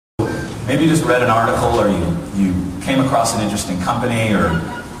maybe you just read an article, or you came across an interesting company, or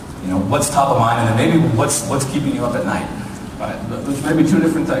what's top of mind, and then maybe what's keeping you up at night? Right. There's maybe two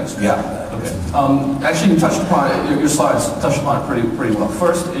different things. Yeah. Okay. Actually, you touched upon it. Your slides touched upon it pretty well.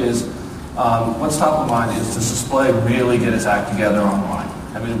 First is what's top of mind is does display really get its act together online?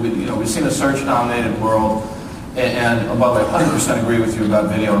 I mean, we've seen a search-dominated world, and by the way, I 100% agree with you about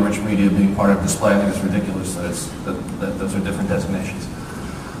video and rich media being part of display. I think it's ridiculous that those are different designations.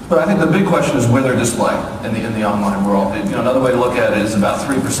 But I think the big question is whether display in the online world. Another way to look at it is about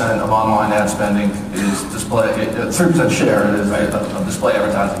 3% of online ad spending is display. 3% share of display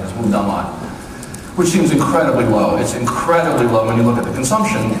advertising has moved online, which seems incredibly low. It's incredibly low when you look at the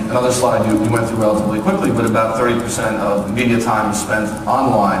consumption. Another slide you went through relatively quickly, but about 30% of media time is spent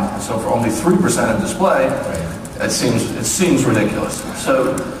online. So for only 3% of display, it seems ridiculous.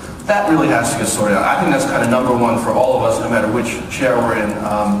 So that really has to get sorted out. I think that's kind of number one for all of us, no matter which chair we're in.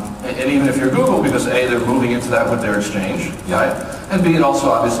 And even if you're Google, because A, they're moving into that with their exchange, right? And B, it also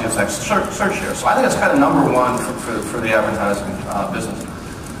obviously affects the search share. So I think that's kind of number one for the advertising business.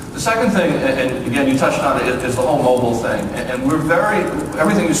 The second thing, and again, you touched on it, is the whole mobile thing. And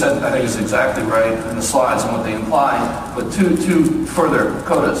everything you said, I think, is exactly right in the slides and what they imply. But two further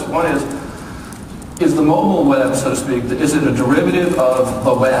codas. One is the mobile web, so to speak, is it a derivative of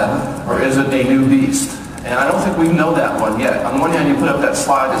the web, or is it a new beast? And I don't think we know that one yet. On the one hand, you put up that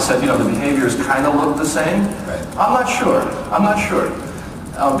slide that said, the behaviors kind of look the same. Right. I'm not sure.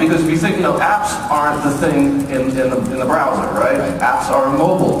 Because if you think, apps aren't the thing in the browser, right? Apps are a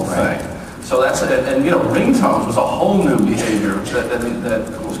mobile thing. So that's it. And ringtones was a whole new behavior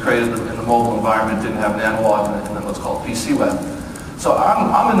that was created in the mobile environment. Didn't have an analog in the what's called PC web. So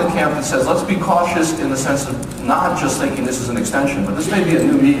I'm in the camp that says let's be cautious in the sense of not just thinking this is an extension, but this may be a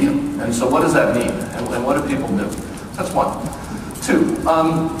new medium. And so what does that mean? And what do people do? That's one. Two,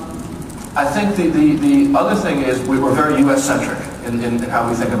 I think the other thing is we're very US-centric in how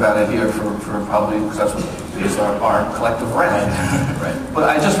we think about it here for probably, because that's what is our collective brand. Right. But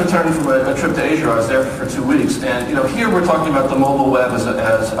I just returned from a trip to Asia. I was there for 2 weeks. And here we're talking about the mobile web as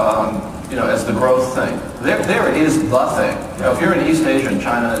the growth thing. There it is the thing. If you're in East Asia,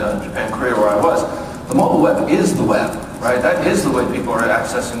 China, Japan, Korea, where I was, the mobile web is the web, right? That is the way people are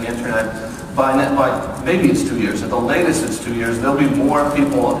accessing the internet. By maybe it's 2 years. At the latest, it's 2 years. There'll be more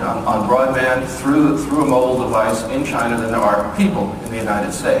people on broadband through a mobile device in China than there are people in the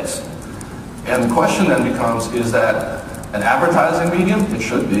United States. And the question then becomes: is that an advertising medium? It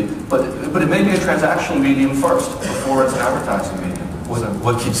should be, but it may be a transactional medium first before it's an advertising medium.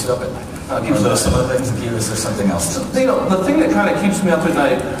 What keeps you up at night? Are those some of the things that keep us, or something else? The thing that kind of keeps me up at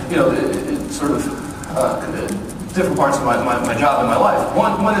night, it's sort of different parts of my job and my life.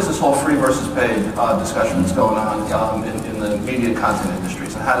 One is this whole free versus paid discussion that's going on in the media content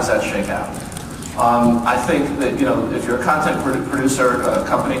industries, and how does that shake out? I think that if you're a content producer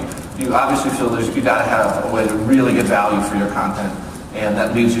company, you obviously feel you got to have a way to really get value for your content, and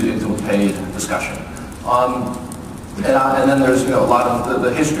that leads you into a paid discussion. And then there's a lot of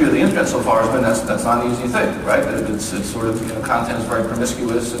the history of the internet so far has been that's not an easy thing, right? It's sort of content is very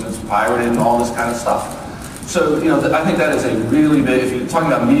promiscuous and it's pirated and all this kind of stuff. So I think that is a really big. If you're talking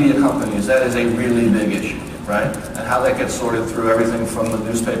about media companies, that is a really big issue, right? And how that gets sorted through everything from the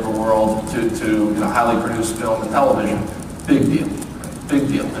newspaper world to highly produced film and television, big deal, big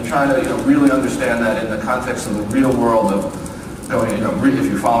deal. And trying to really understand that in the context of the real world of going, if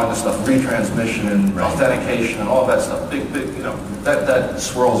you're following this stuff, retransmission and authentication and all that stuff, big, that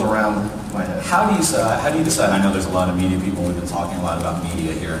swirls around my head. How do you decide? I know there's a lot of media people. We've been talking a lot about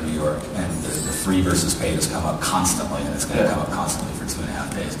media here in New York, and the free versus paid has come up constantly, and it's going to come up constantly for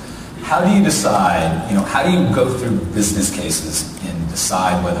 2.5 days. How do you decide? How do you go through business cases and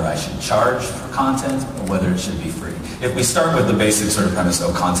decide whether I should charge for content or whether it should be free? If we start with the basic sort of premise,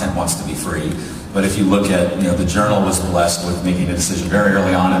 content wants to be free. But if you look at, the Journal was blessed with making a decision very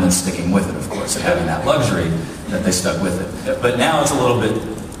early on and then sticking with it, of course, and having that luxury that they stuck with it. But now it's a little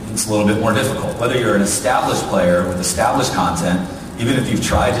bit more difficult. Whether you're an established player with established content, even if you've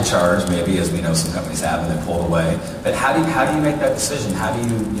tried to charge, maybe as we know some companies have and they pulled away. But how do you make that decision? How do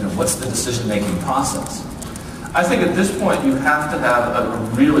you what's the decision-making process? I think at this point you have to have a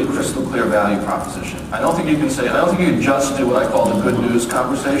really crystal clear value proposition. I don't think you can just do what I call the good news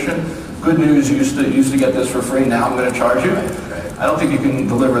conversation. Good news, you used to get this for free, now I'm going to charge you. I don't think you can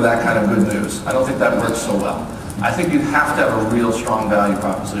deliver that kind of good news. I don't think that works so well. I think you have to have a real strong value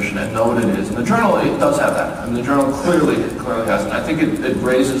proposition and know what it is. And the Journal, it does have that. I mean, the Journal clearly has it. I think it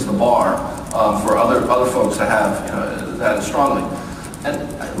raises the bar for other folks to have that strongly. And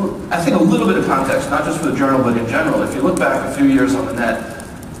I think a little bit of context, not just for the Journal, but in general. If you look back a few years on the net,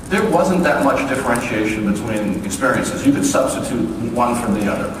 there wasn't that much differentiation between experiences. You could substitute one for the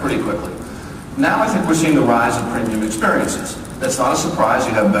other pretty quickly. Now I think we're seeing the rise of premium experiences. That's not a surprise.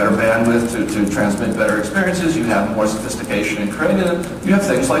 You have better bandwidth to transmit better experiences. You have more sophistication in creating them. You have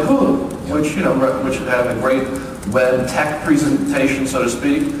things like Hulu, which have a great web tech presentation, so to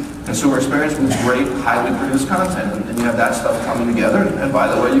speak, consumer experience with great, highly produced content. And you have that stuff coming together. And by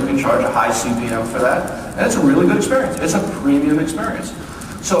the way, you can charge a high CPM for that. And it's a really good experience. It's a premium experience.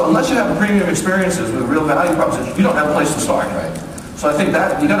 So unless you have premium experiences with real value proposition, you don't have a place to start. Right. So I think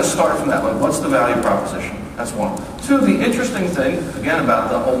that you got to start from that one. What's the value proposition? That's one. Two, the interesting thing, again, about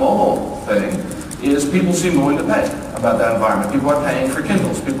the whole mobile thing, is people seem willing to pay about that environment. People are paying for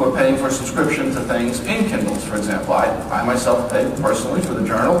Kindles. People are paying for subscription to things in Kindles, for example. I myself pay personally for the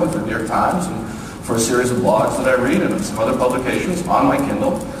Journal and for the New York Times and for a series of blogs that I read and some other publications on my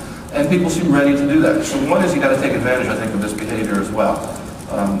Kindle. And people seem ready to do that. So one is you got to take advantage, I think, of this behavior as well.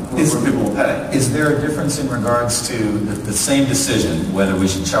 Where people will pay. Is there a difference in regards to the same decision, whether we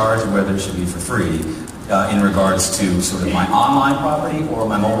should charge or whether it should be for free, in regards to sort of my online property or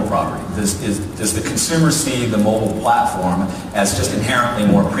my mobile property? Does the consumer see the mobile platform as just inherently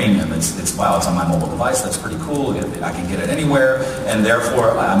more premium? It's on my mobile device, that's pretty cool, I can get it anywhere, and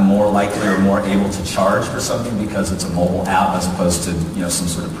therefore I'm more likely or more able to charge for something because it's a mobile app as opposed to some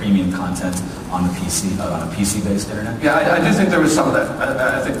sort of premium content on the PC, on a PC-based internet? Yeah, I do think there is some of that.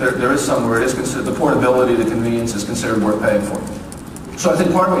 I think there is some where it is considered, the portability, the convenience is considered worth paying for. So I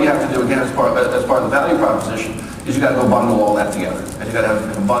think part of what you have to do, again, as part of the value proposition, is you got to go bundle all that together. And you got to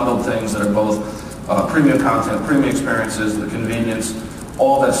have bundled things that are both premium content, premium experiences, the convenience,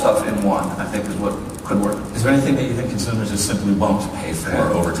 all that stuff in one, I think is what could work. Is there anything that you think consumers just simply won't pay for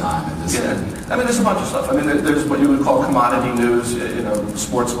over time? Yeah, I mean, there's a bunch of stuff. I mean, there's what you would call commodity news,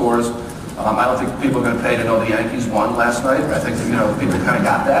 sports scores. I don't think people are going to pay to know the Yankees won last night. I think people kind of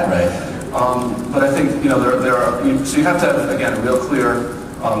got that. Right. But I think there are. So you have to have, again, a real clear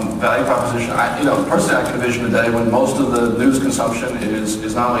value proposition. Personally, I can envision a day when most of the news consumption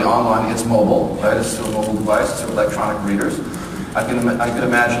is not only online, it's mobile. Right, it's through a mobile device, it's through electronic readers. I can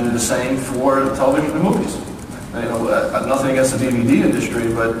imagine the same for television and movies. Nothing against the DVD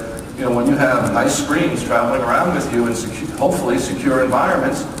industry, but when you have nice screens traveling around with you in hopefully secure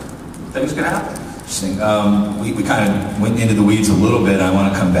environments, things can happen. Interesting. We kind of went into the weeds a little bit. I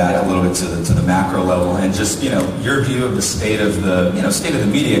want to come back a little bit to the macro level and just your view of the state of the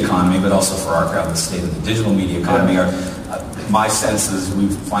media economy, but also for our crowd, the state of the digital media economy. My sense is we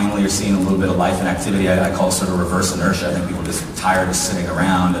finally are seeing a little bit of life and activity. I call it sort of reverse inertia. I think people are just tired of sitting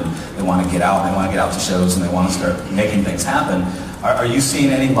around and they want to get out. They want to get out to shows and they want to start making things happen. Are you seeing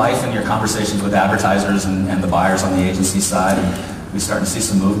any life in your conversations with advertisers and the buyers on the agency side? We starting to see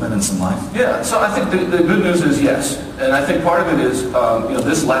some movement and some life? Yeah, so I think the good news is yes. And I think part of it is,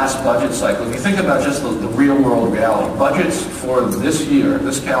 this last budget cycle, if you think about just the real world reality, budgets for this year,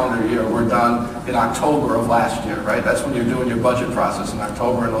 this calendar year, were done in October of last year, right? That's when you're doing your budget process in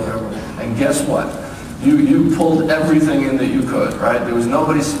October and November. And guess what? You pulled everything in that you could, right? There was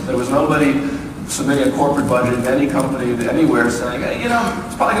nobody submitting a corporate budget in any company anywhere saying, hey,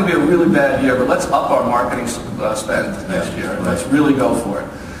 it's probably going to be a really bad year, but let's up our marketing spend next year. And let's really go for it.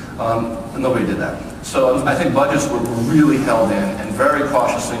 And nobody did that. So I think budgets were really held in and very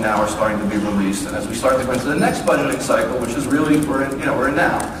cautiously now are starting to be released. And as we start to go into the next budgeting cycle, which is really we're in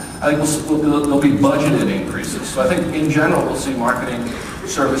now, I think there'll be budgeted increases. So I think in general we'll see marketing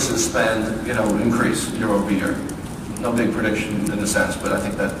services spend increase year over year. No big prediction in a sense, but I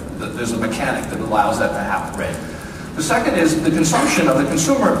think that there's a mechanic that allows that to happen. Right. The second is the consumption of the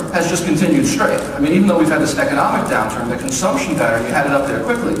consumer has just continued straight. I mean, even though we've had this economic downturn, the consumption pattern, you had it up there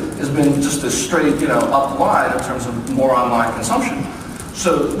quickly, has been just a straight, up line in terms of more online consumption.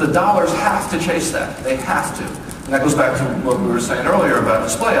 So the dollars have to chase that. They have to. And that goes back to what we were saying earlier about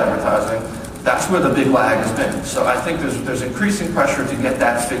display advertising. That's where the big lag has been. So I think there's increasing pressure to get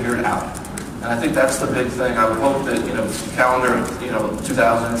that figured out. And I think that's the big thing. I would hope that, calendar,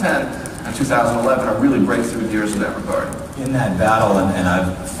 2010 and 2011 are really breakthrough years in that regard. In that battle, and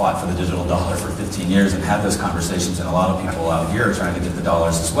I've fought for the digital dollar for 15 years and had those conversations, and a lot of people out here are trying to get the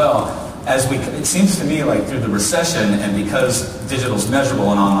dollars as well. It seems to me like through the recession, and because digital's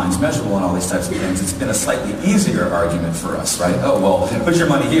measurable and online's measurable and all these types of things, it's been a slightly easier argument for us, right? Oh, well, put your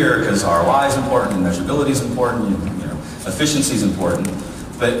money here because ROI is important and measurability is important, efficiency is important.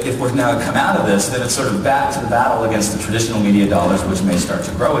 But if we're now come out of this, then it's sort of back to the battle against the traditional media dollars, which may start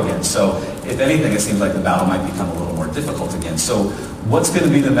to grow again. So if anything, it seems like the battle might become a little more difficult again. So what's going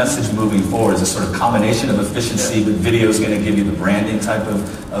to be the message moving forward? Is a sort of combination of efficiency, but video is going to give you the branding type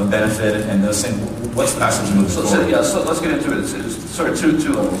of benefit and those things? What's the message moving forward? So let's get into it. It's sort of two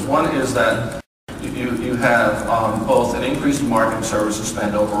levels. One is that you have both an increased marketing services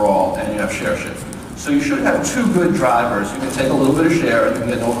spend overall, and you have share shift. So you should have two good drivers. You can take a little bit of share, and you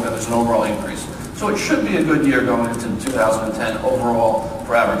can get there's an overall increase. So it should be a good year going into 2010 overall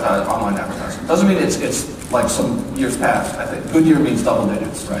for online advertising. Doesn't mean it's like some years past. I think good year means double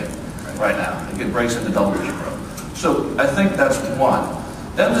digits right now. It breaks into double digit growth. So I think that's one.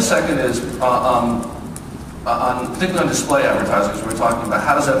 Then the second is, particularly on display advertising, as we're talking about,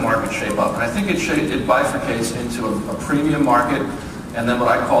 how does that market shape up? And I think it bifurcates into a premium market, and then what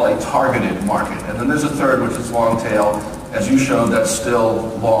I call a targeted market. And then there's a third, which is long tail. As you showed, that's still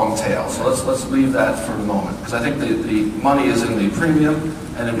long tail. So let's leave that for the moment, because I think the money is in the premium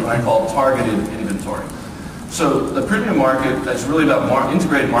and in what I call targeted inventory. So the premium market, that's really about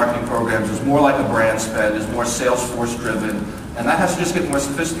integrated marketing programs, is more like a brand spend, is more sales force driven, and that has to just get more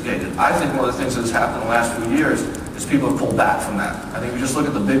sophisticated. I think one of the things that has happened in the last few years is people have pulled back from that. I think we just look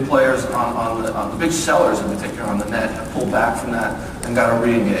at the big players on the big sellers in particular on the net have pulled back from that and got to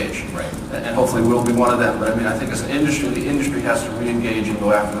re-engage. Right. And hopefully we'll be one of them. But I mean, I think as an industry, the industry has to re-engage and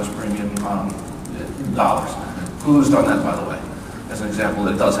go after those premium dollars. Hulu's done that, by the way, as an example.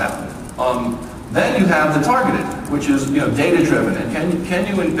 It does happen. Then you have the targeted, which is data driven, and can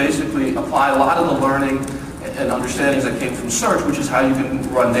you basically apply a lot of the learning and understandings that came from search, which is how you can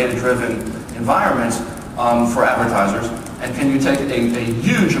run data driven environments for advertisers, and can you take a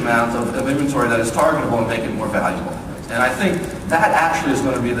huge amount of inventory that is targetable and make it more valuable? And I think that actually is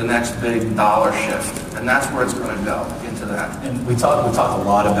going to be the next big dollar shift, and that's where it's going to go, into that. And we talk a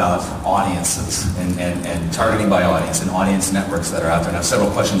lot about audiences and targeting by audience and audience networks that are out there. Now,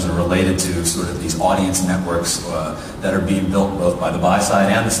 several questions are related to sort of these audience networks that are being built both by the buy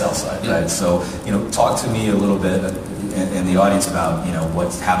side and the sell side, right? So, talk to me a little bit in the audience about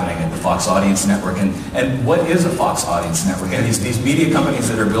what's happening at the Fox Audience Network and what is a Fox Audience Network, and these media companies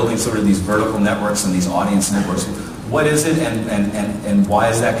that are building sort of these vertical networks and these audience networks. What is it, and why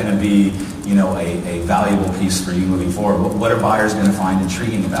is that going to be a valuable piece for you moving forward? What are buyers going to find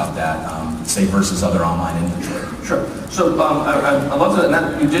intriguing about that, say versus other online inventory? Sure. So I love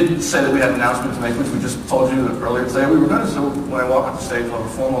that. You did say that we had an announcement to make, which we just told you earlier today we were going to. So when I walk up the stage, we'll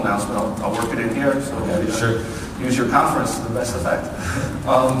have a formal announcement. I'll work it in here. So sure. Use your conference to the best effect.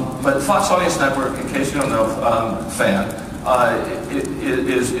 But Fox Audience Network, in case you don't know,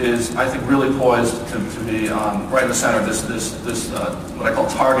 is I think really poised to be right in the center of this what I call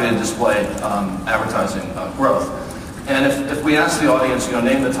targeted display advertising growth. And if we ask the audience,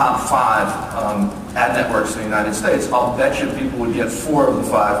 name the top 5 ad networks in the United States, I'll bet you people would get 4 of the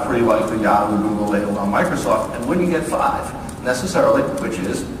 5, pretty likely Yahoo, Google, AOL, Microsoft, and wouldn't get 5 necessarily, which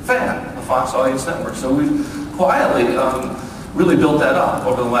is FAN, the Fox Audience Network. So we've quietly really built that up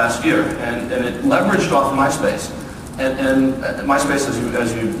over the last year, and it leveraged off MySpace. And MySpace, as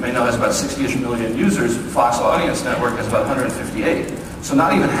you may know, has about 60-ish million users. Fox Audience Network has about 158. So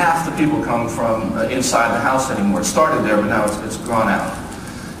not even half the people come from inside the house anymore. It started there, but now it's gone out.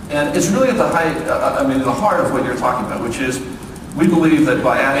 And it's really at the heart of what you're talking about, which is we believe that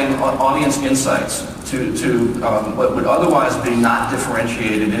by adding audience insights to what would otherwise be not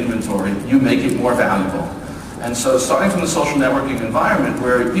differentiated inventory, you make it more valuable. And so starting from the social networking environment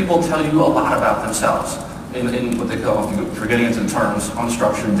where people tell you a lot about themselves, in what they call, if you're getting into the terms,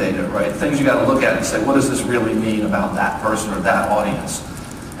 unstructured data, right? Things you got to look at and say, what does this really mean about that person or that audience?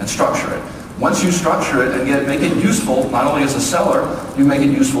 And structure it. Once you structure it and make it useful, not only as a seller, you make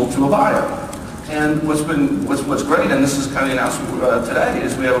it useful to a buyer. And what's great, and this is kind of the announcement today,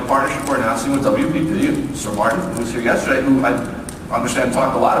 is we have a partnership we're announcing with WPP. Sir Martin, who was here yesterday, who I understand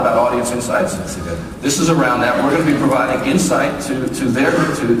talked a lot about audience insights. This is around that. We're going to be providing insight to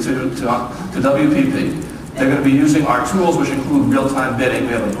WPP. They're going to be using our tools, which include real-time bidding.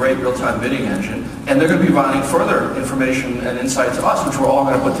 We have a great real-time bidding engine. And they're going to be providing further information and insight to us, which we're all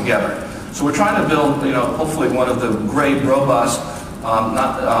going to put together. So we're trying to build, hopefully one of the great, robust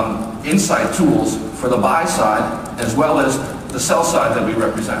insight tools for the buy side, as well as the sell side that we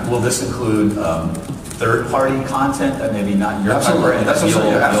represent. Will this include third-party content that maybe not your Absolutely. That's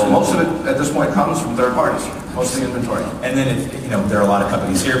absolutely. Most of it at this point comes from third parties. Most of the inventory. And then, there are a lot of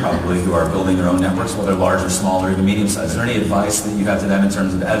companies here probably who are building their own networks, whether large or small or even medium-sized. Is there any advice that you have to them in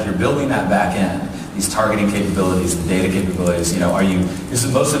terms of, as you're building that back end, these targeting capabilities, the data capabilities, is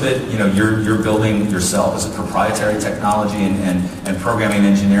it most of it, you're building yourself? Is it proprietary technology and programming and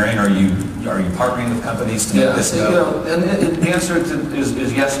engineering? Are you partnering with companies to make this go? And the answer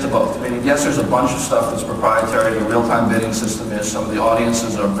is yes to both. I mean, yes, there's a bunch of stuff that's proprietary. The real-time bidding system is. Some of the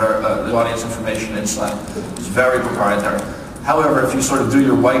audiences are the audience information inside is very proprietary. However, if you sort of do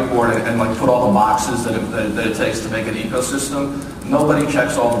your whiteboard and like put all the boxes that it takes to make an ecosystem, nobody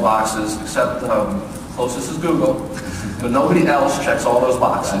checks all the boxes except closest is Google, but nobody else checks all those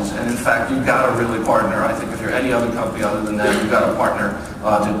boxes. And in fact, you've got to really partner. I think if you're any other company other than that, you've got to partner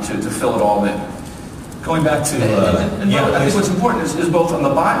to fill it all in. Going back to, I think what's important is both on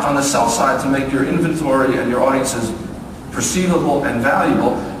the sell side to make your inventory and your audiences perceivable and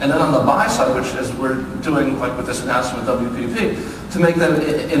valuable, and then on the buy side, which is we're doing like with this announcement with WPP, to make them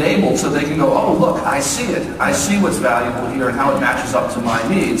enabled so they can go, oh look, I see it. I see what's valuable here and how it matches up to my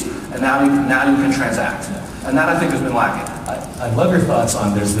needs, and now you can transact. And that I think has been lacking. I love your thoughts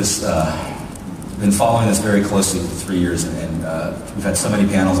on there's this. Been following this very closely for 3 years, and we've had so many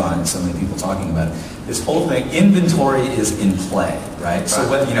panels on it and so many people talking about it. This whole thing, inventory is in play, right? So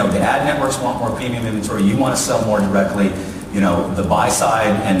whether the ad networks want more premium inventory, you want to sell more directly. The buy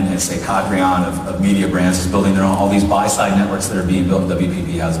side and say Cadreon of media brands is building their own. All these buy side networks that are being built,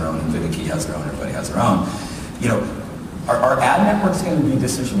 WPP has their own, and Viviki has their own. Everybody has their own. Are ad networks going to be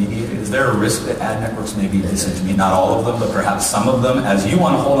disintermediated? Is there a risk that ad networks may be disintermediated? Not all of them, but perhaps some of them. As you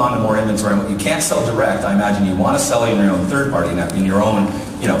want to hold on to more inventory, you can't sell direct. I imagine you want to sell it in your own third-party network, in your own,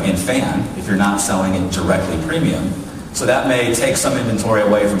 in fan, if you're not selling it directly premium. So that may take some inventory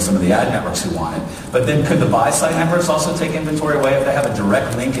away from some of the ad networks who want it. But then could the buy-side networks also take inventory away if they have a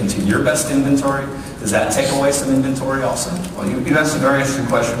direct link into your best inventory? Does that take away some inventory also? Well, you asked a very interesting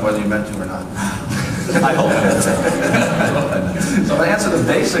question whether you meant to or not. I hope that's it. So to answer the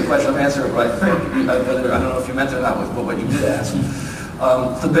basic question, I'll answer it right. I don't know if you meant it or not with what you did ask.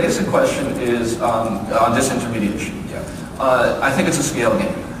 The basic question is on disintermediation. I think it's a scale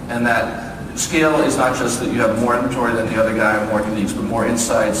game, and that scale is not just that you have more inventory than the other guy or more uniques, but more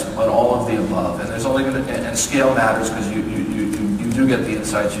insights on all of the above. And there's only and scale matters because you do get the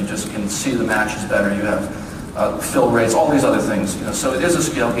insights. You just can see the matches better. You have fill rates, all these other things. So it is a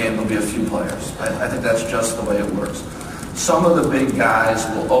scale game. There'll be a few players. I think that's just the way it works. Some of the big guys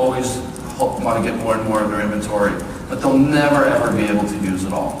will always want to get more and more of their inventory, but they'll never ever be able to use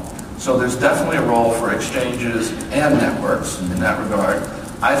it all. So there's definitely a role for exchanges and networks in that regard.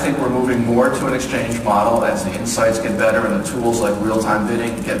 I think we're moving more to an exchange model as the insights get better and the tools like real-time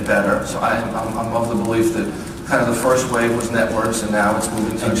bidding get better. So I'm of the belief that kind of the first wave was networks, and now it's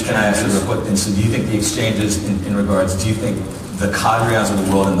moving to exchanges. Can I ask you real quick? And so do you think the exchanges, in regards, do you think the Cadreons of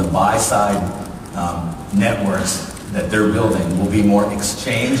the world and the buy-side networks that they're building will be more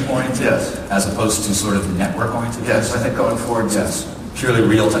exchange-oriented as opposed to sort of network-oriented? Yes, I think going forward, yes. Purely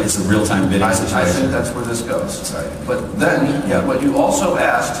real-time, it's a real-time bidding situation. I think that's where this goes. Sorry. But then, what you also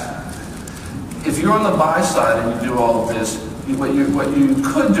asked, if you're on the buy side and you do all of this, what you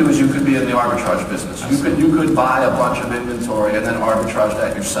could do is you could be in the arbitrage business. You could buy a bunch of inventory and then arbitrage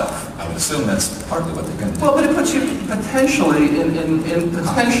that yourself. I would assume that's partly what they're going to do. Well, but it puts you potentially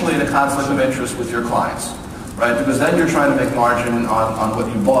in a conflict of interest with your clients, right? Because then you're trying to make margin on what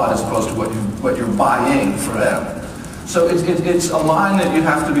you bought as opposed to what you're buying for them. So it's a line that you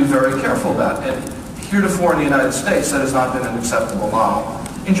have to be very careful about. And heretofore in the United States, that has not been an acceptable model.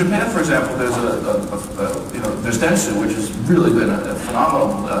 In Japan, for example, there's there's Dentsu, which has really been a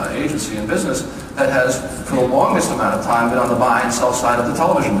phenomenal agency in business that has, for the longest amount of time, been on the buy and sell side of the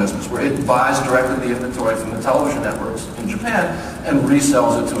television business, where it buys directly the inventory from the television networks in Japan and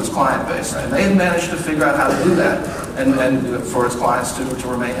resells it to its client base. And they managed to figure out how to do that and for its clients to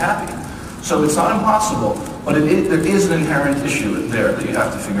remain happy. So it's not impossible, but there is an inherent issue there that you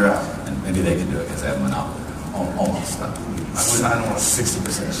have to figure out. And maybe they can do it because they have a monopoly. Almost. I don't want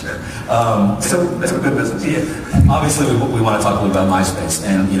 60% share. So it's a good business. Yeah. Obviously, we want to talk a little about MySpace,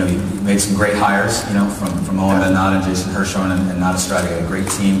 and you made some great hires, from Owen Ben-Nod and Jason Hirschhorn and Nada Estrada, got a great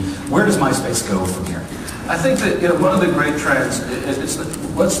team. Where does MySpace go from here? I think that one of the great trends it's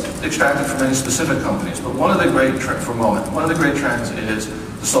let's extract it from any specific companies, but one of the great trends is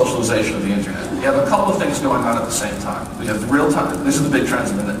the socialization of the internet. You have a couple of things going on at the same time. We have real time. These are the big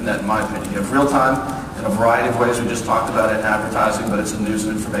trends of the net, in my opinion. You have real time in a variety of ways. We just talked about it in advertising, but it's in news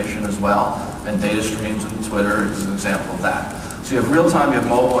and information as well. And data streams and Twitter is an example of that. So you have real time, you have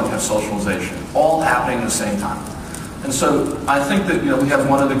mobile, and you have socialization, all happening at the same time. And so I think that we have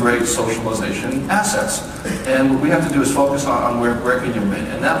one of the great socialization assets. And what we have to do is focus on where can you win.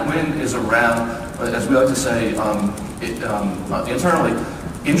 And that win is around, as we like to say internally,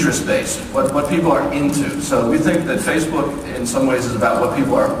 interest-based, what people are into. So we think that Facebook in some ways is about what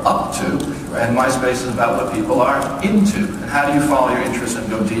people are up to, and MySpace is about what people are into. And how do you follow your interests and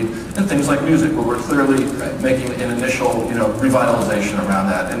go deep in things like music, where we're clearly making an initial revitalization around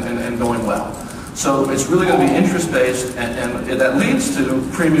that and going well. So it's really going to be interest-based, and that leads to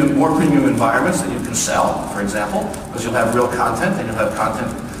more premium environments that you can sell, for example, because you'll have real content, and you'll have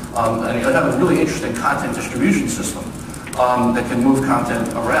content, and you'll have a really interesting content distribution system that can move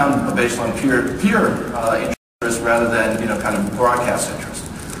content around based on peer interest rather than kind of broadcast interest.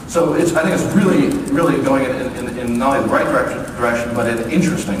 So I think it's really going in not only the right direction, but in an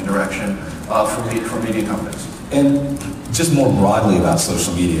interesting direction for media companies. And just more broadly about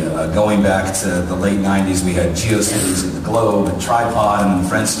social media, going back to the late 90s, we had GeoCities and the Globe and Tripod and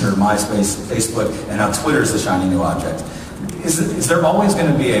Friendster, MySpace, Facebook, and now Twitter's the shiny new object. Is there always going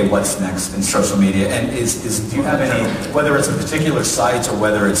to be a what's next in social media? And do you have any, whether it's a particular site or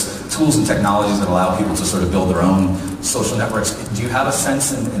whether it's tools and technologies that allow people to sort of build their own social networks, do you have a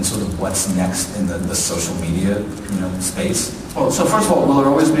sense in sort of what's next in the social media space? Well, so first of all, will there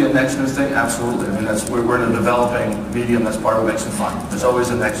always be a next new thing? Absolutely. I mean, we're in a developing medium. That's part of what makes it fun. There's always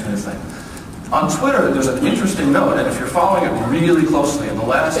a next new thing. On Twitter, there's an interesting note, and if you're following it really closely in the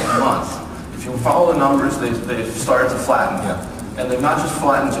last month, if you follow the numbers, they've started to flatten. Yeah. And they've not just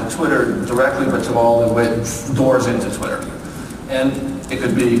flattened to Twitter directly, but to all the way doors into Twitter. And it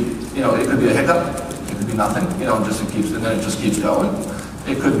could be, it could be a hiccup. It could be nothing. And then it just keeps going.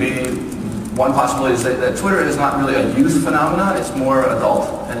 It could be. One possibility is that Twitter is not really a youth phenomenon, it's more adult,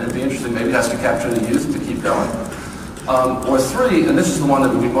 and it'd be interesting, maybe it has to capture the youth to keep going. Or three, and this is the one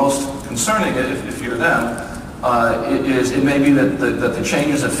that would be most concerning if you're them, it may be that the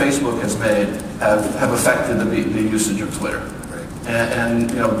changes that Facebook has made have affected the usage of Twitter. And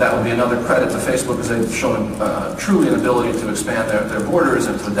that would be another credit to Facebook, because they've shown truly an ability to expand their borders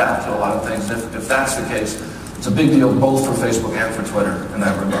and to adapt to a lot of things. If that's the case, it's a big deal both for Facebook and for Twitter in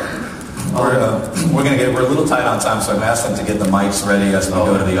that regard. We're a little tight on time, so I've asked them to get the mics ready as we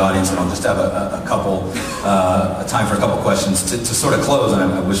go to the audience, and I'll just have time for a couple questions to sort of close. And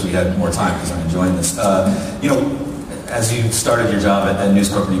I wish we had more time because I'm enjoying this. As you started your job at News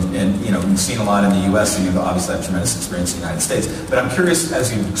Corp, and you've seen a lot in the U.S., and you obviously have tremendous experience in the United States. But I'm curious, as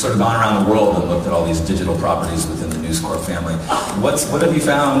you've sort of gone around the world and looked at all these digital properties within the News Corp family, what have you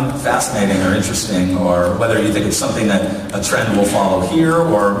found fascinating or interesting, or whether you think it's something that a trend will follow here,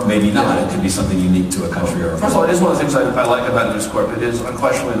 or maybe not? It could be something unique to a country or. First of all, it is one of the things I like about News Corp. It is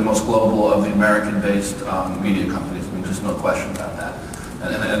unquestionably the most global of the American-based media companies. I mean, there's no question about that.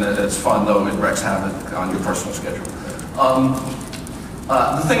 And it's fun, though, it wreaks havoc on your personal schedule.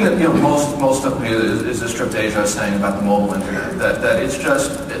 The thing that most of me is this trip to Asia I was saying about the mobile internet. That it's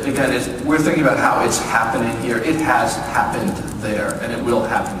just, again, we're thinking about how it's happening here. It has happened there, and it will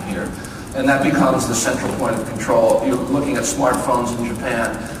happen here. And that becomes the central point of control. You're looking at smartphones in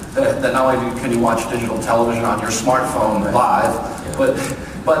Japan, that not only can you watch digital television on your smartphone live,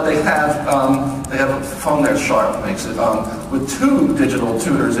 but they have a phone there, Sharp makes it, with 2 digital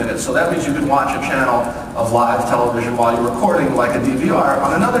tuners in it. So that means you can watch a channel of live television while you're recording, like a DVR,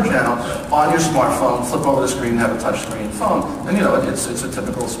 on another channel on your smartphone, flip over the screen, have a touchscreen phone, and it's a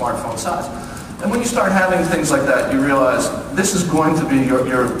typical smartphone size. And when you start having things like that, you realize this is going to be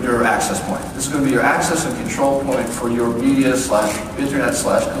your access point. This is going to be your access and control point for your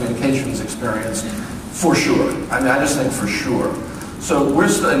media/internet/communications experience, for sure. I mean, I just think for sure. So we're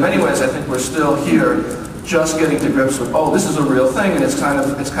still, in many ways, I think we're still here, just getting to grips with, this is a real thing, and it's kind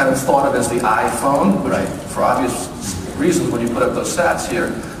of thought of as the iPhone, which for obvious reasons when you put up those stats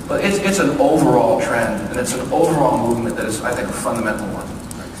here. But it's an overall trend, and it's an overall movement that is, I think, a fundamental one.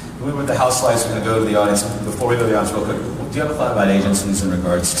 With the house slides, we're going to go to the audience. Before we go to the audience, real quick, do you have a thought about agencies in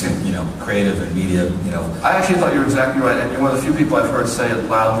regards to creative and media? I actually thought you were exactly right, and you're one of the few people I've heard say it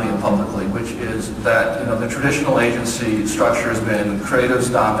loudly and publicly, which is that the traditional agency structure has been creatives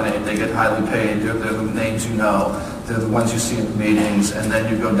dominate, they get highly paid, they're the names they're the ones you see in the meetings, and then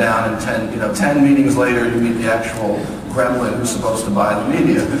you go down and 10 meetings later you meet the actual gremlin who's supposed to buy the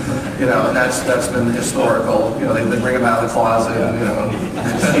media, and that's been the historical. They bring him out of the closet, and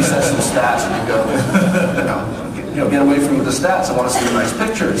he says some stats, and you go, get away from the stats. I want to see the nice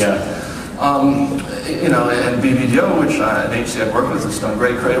pictures. Yeah. And BBDO, which an agency I've worked with, has done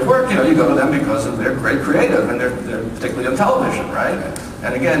great creative work. You go to them because they're great creative, and they're particularly on television, right?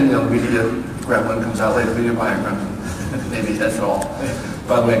 And again, media gremlin comes out later, media buying gremlin, maybe that's all.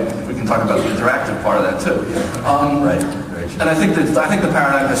 By the way, we can talk about the interactive part of that too. Right. And I think the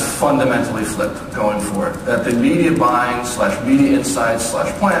paradigm has fundamentally flipped going forward. That the media buying /media insights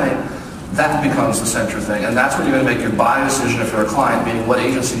 /planning that becomes the central thing. And that's what you're going to make your buy decision if you're a client, meaning what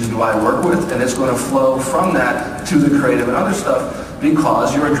agencies do I work with, and it's going to flow from that to the creative and other stuff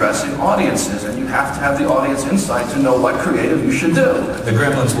because you're addressing audiences, and you have to have the audience insight to know what creative you should do. The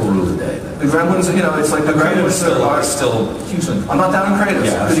gremlins will rule the day. The gremlins, you know, it's like the gremlins are still hugely. I'm not down on creatives,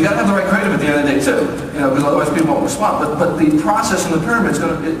 because you got to have the right creative at the end of the day too, you know, because otherwise people won't respond. But the process in the pyramid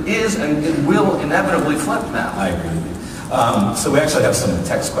is and it will inevitably flip now. I agree with you. So we actually have some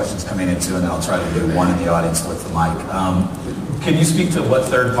text questions coming in too, and I'll try to do one in the audience with the mic. Can you speak to what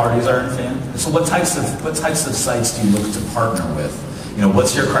third parties are in FAN? So what types of sites do you look to partner with? You know,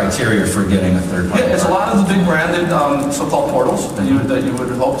 what's your criteria for getting a third party? Yeah, it's a lot of the big branded so-called portals that you would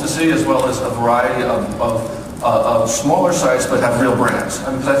hope to see, as well as a variety of smaller sites but have real brands.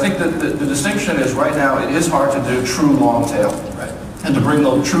 Because I think that the distinction is right now it is hard to do true long tail, right, and to bring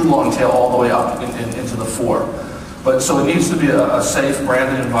the true long tail all the way up into the fore. But so it needs to be a safe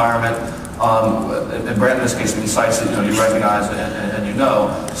branded environment. And brand in this case means sites that you recognize and you know.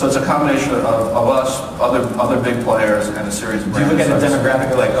 So it's a combination of us, other big players, and a series of brands. Do you look at a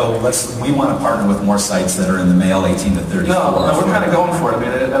demographic like, we want to partner with more sites that are in the male 18 to 34? No, we're kind of going for it. I mean,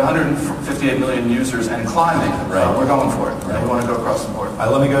 at 158 million users and climbing, we're going for it. Right. We want to go across the board. All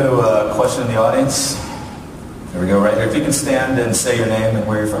right, let me go to a question in the audience. There we go, right here. If you can stand and say your name and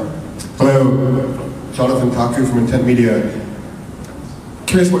where you're from. Hello. Jonathan Taku from Intent Media.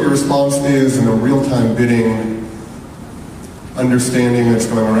 Curious what your response is in the real-time bidding understanding that's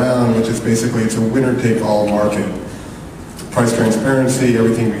going around, which is basically it's a winner-take-all market. Price transparency,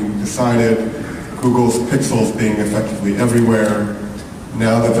 everything being decided, Google's pixels being effectively everywhere.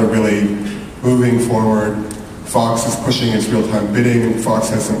 Now that they're really moving forward, Fox is pushing its real-time bidding. Fox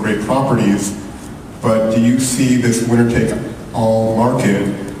has some great properties, but do you see this winner-take-all market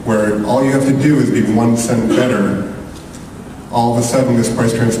where all you have to do is be 1 cent better? All of a sudden, this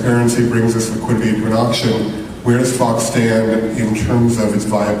price transparency brings this liquidity to an auction. Where does Fox stand in terms of its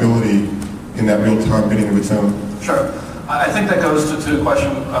viability in that real-time bidding of its own? Sure. I think that goes to a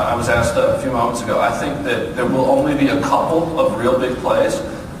question I was asked a few moments ago. I think that there will only be a couple of real big plays,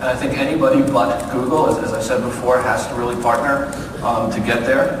 and I think anybody but Google, as I said before, has to really partner to get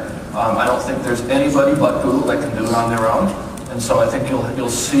there. I don't think there's anybody but Google that can do it on their own. And so I think you'll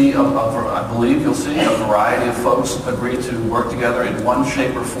see, I believe you'll see a variety of folks agree to work together in one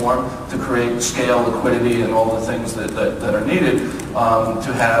shape or form to create scale, liquidity, and all the things that are needed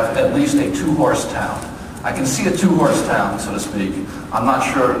to have at least a two-horse town. I can see a two-horse town, so to speak. I'm not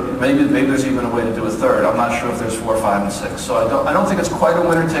sure, maybe there's even a way to do a third. I'm not sure if there's 4, 5, and 6. So I don't think it's quite a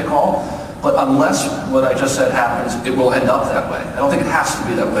winner-take-all, but unless what I just said happens, it will end up that way. I don't think it has to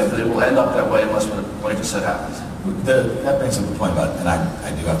be that way, but it will end up that way unless what I just said happens. That brings up the point about, and I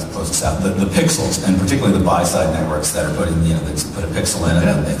do have to close this out, the pixels, and particularly the buy-side networks that are putting, they put a pixel in and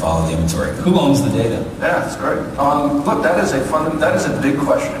then they follow the inventory. Who owns the data? Yeah, that's great. Look, that is a big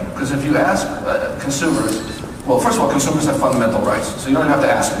question, because if you ask consumers, well, first of all, consumers have fundamental rights, so you don't even have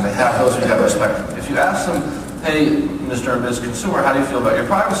to ask them. They have those, and you have to respect them. If you ask them, hey, Mr. and Ms. Consumer, how do you feel about your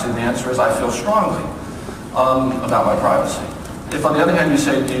privacy? And the answer is, I feel strongly about my privacy. If, on the other hand, you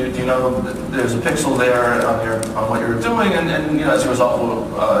say, do you know there's a pixel there on what you're doing, and as a result,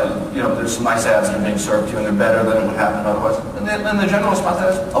 there's some nice ads that are being served to you, and they're better than it would happen otherwise. And then the general response to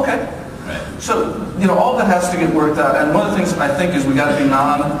that is, okay. Right. So, all that has to get worked out. And one of the things I think is we got to be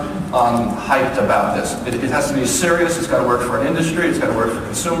hyped about this. It has to be serious. It's got to work for an industry. It's got to work for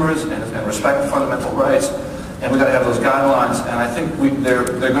consumers and respect fundamental rights. And we've got to have those guidelines, and I think they're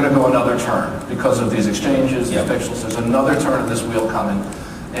going to go another turn because of these exchanges, these pixels. There's another turn of this wheel coming,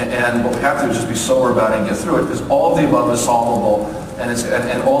 and what we have to do is just be sober about it and get through it, because all of the above is solvable,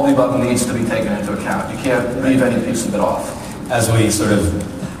 and all of the above needs to be taken into account. You can't leave any piece of it off. As we sort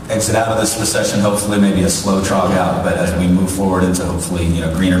of exit out of this recession, hopefully maybe a slow trog out, but as we move forward into hopefully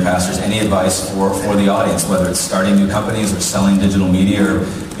greener pastures, any advice for the audience, whether it's starting new companies or selling digital media, or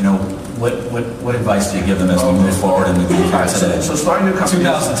what advice do you give them as we move forward in the future today? So starting new companies.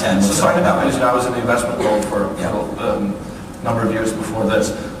 2010. So starting new companies, I was in the investment world for a number of years before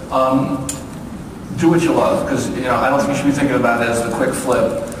this. Do what you love, because I don't think you should be thinking about it as the quick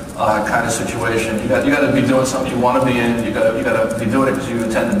flip kind of situation. You got to be doing something you want to be in. You got to be doing it because you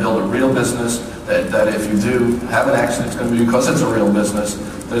intend to build a real business. That if you do have an accident, it's going to be because it's a real business.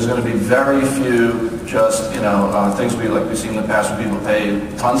 There's going to be very few just things like we've seen in the past where people pay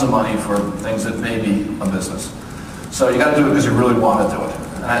tons of money for things that may be a business. So you got to do it because you really want to do it.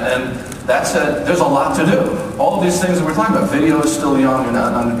 And that said, there's a lot to do. All of these things that we're talking about, video is still young and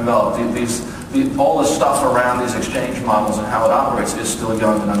underdeveloped. All the stuff around these exchange models and how it operates is still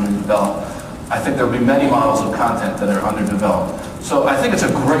young and underdeveloped. I think there will be many models of content that are underdeveloped. So I think it's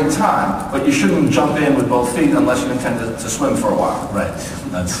a great time, but you shouldn't jump in with both feet unless you intend to swim for a while. Right.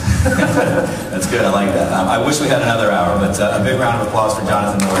 That's that's good. I like that. I wish we had another hour, but a big round of applause for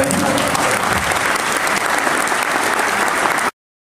Jonathan Miller.